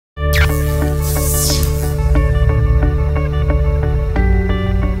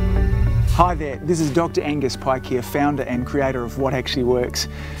Hi there, this is Dr. Angus Pike here, founder and creator of What Actually Works,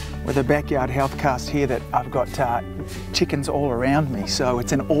 with a backyard healthcast here that I've got chickens all around me, so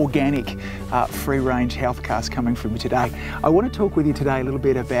it's an organic, free-range healthcast coming from me today. I want to talk with you today a little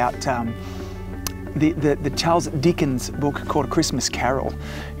bit about the Charles Dickens book called A Christmas Carol.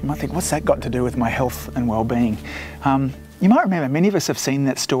 You might think, what's that got to do with my health and well-being? You might remember, many of us have seen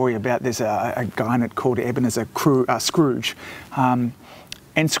that story about there's a guy in it called Ebenezer Scrooge.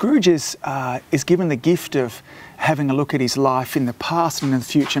 And Scrooge is given the gift of having a look at his life in the past and in the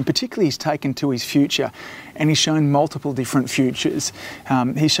future, and particularly he's taken to his future and he's shown multiple different futures.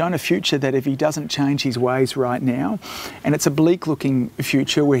 He's shown a future that if he doesn't change his ways right now, and it's a bleak looking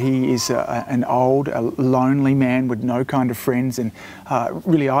future where he is an old, lonely man with no kind of friends and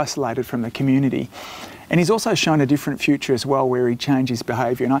really isolated from the community. And he's also shown a different future as well where he changes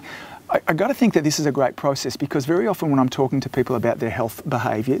behaviour. And I got to think that this is a great process, because very often when I'm talking to people about their health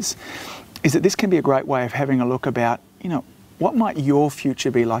behaviours, is that this can be a great way of having a look about, you know, what might your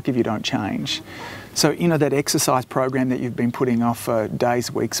future be like if you don't change? So, you know, that exercise program that you've been putting off for days,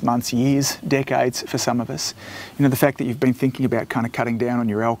 weeks, months, years, decades for some of us, you know, the fact that you've been thinking about kind of cutting down on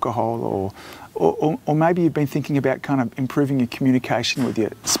your alcohol, or maybe you've been thinking about kind of improving your communication with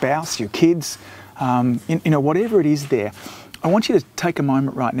your spouse, your kids, you know, whatever it is there. I want you to take a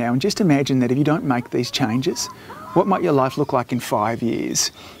moment right now and just imagine that if you don't make these changes, what might your life look like in 5 years?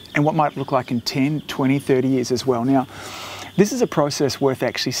 And what might it look like in 10, 20, 30 years as well? Now, this is a process worth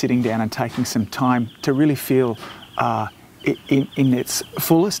actually sitting down and taking some time to really feel in its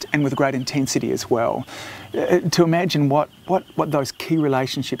fullest and with great intensity as well. To imagine what those key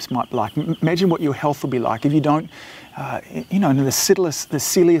relationships might be like. Imagine what your health will be like if you don't, you know, the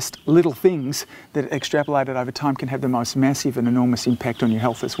silliest little things that extrapolated over time can have the most massive and enormous impact on your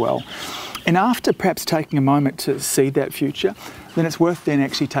health as well. And after perhaps taking a moment to see that future, then it's worth then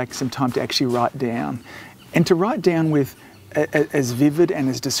actually taking some time to actually write down. And to write down with as vivid and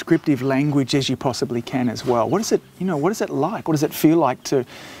as descriptive language as you possibly can as well. What is it, you know, what is it like? What does it feel like to,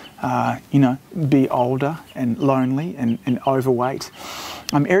 you know, be older and lonely and overweight?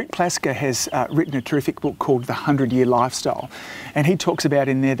 Eric Plasker has written a terrific book called The 100-Year Lifestyle, and he talks about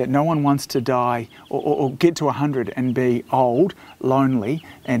in there that no one wants to die or get to 100 and be old, lonely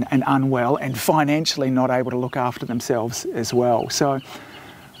and unwell and financially not able to look after themselves as well. So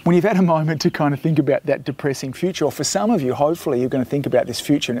when you've had a moment to kind of think about that depressing future, or for some of you, hopefully you're going to think about this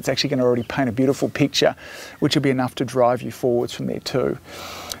future and it's actually going to already paint a beautiful picture, which will be enough to drive you forwards from there too.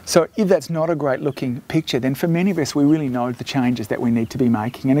 So if that's not a great looking picture, then for many of us, we really know the changes that we need to be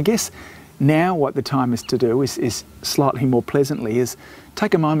making. And I guess now what the time is to do is slightly more pleasantly, is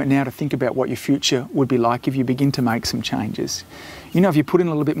take a moment now to think about what your future would be like if you begin to make some changes. You know, if you put in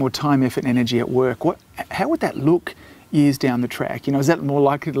a little bit more time, effort and energy at work, how would that look years down the track? You know, is that more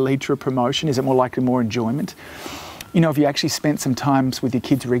likely to lead to a promotion? Is it more likely to more enjoyment? You know, if you actually spent some times with your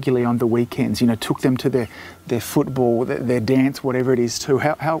kids regularly on the weekends, you know, took them to their football, their dance, whatever it is too,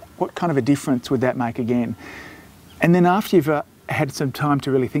 what kind of a difference would that make again? And then after you've had some time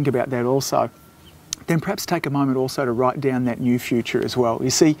to really think about that also, then perhaps take a moment also to write down that new future as well. You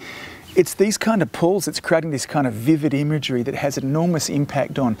see, it's these kind of pulls, it's creating this kind of vivid imagery that has an enormous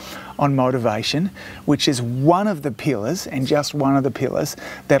impact on motivation, which is one of the pillars, and just one of the pillars,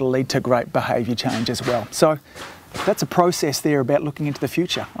 that'll lead to great behaviour change as well. So that's a process there about looking into the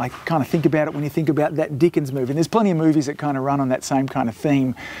future. I kind of think about it when you think about that Dickens movie. And there's plenty of movies that kind of run on that same kind of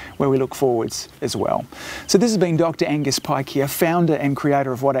theme where we look forwards as well. So this has been Dr. Angus Pike here, founder and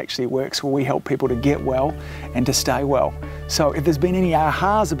creator of What Actually Works, where we help people to get well and to stay well. So if there's been any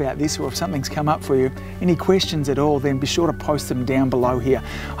ahas about this, or if something's come up for you, any questions at all, then be sure to post them down below here.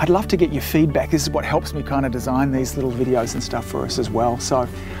 I'd love to get your feedback. This is what helps me kind of design these little videos and stuff for us as well. So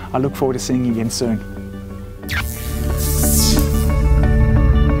I look forward to seeing you again soon.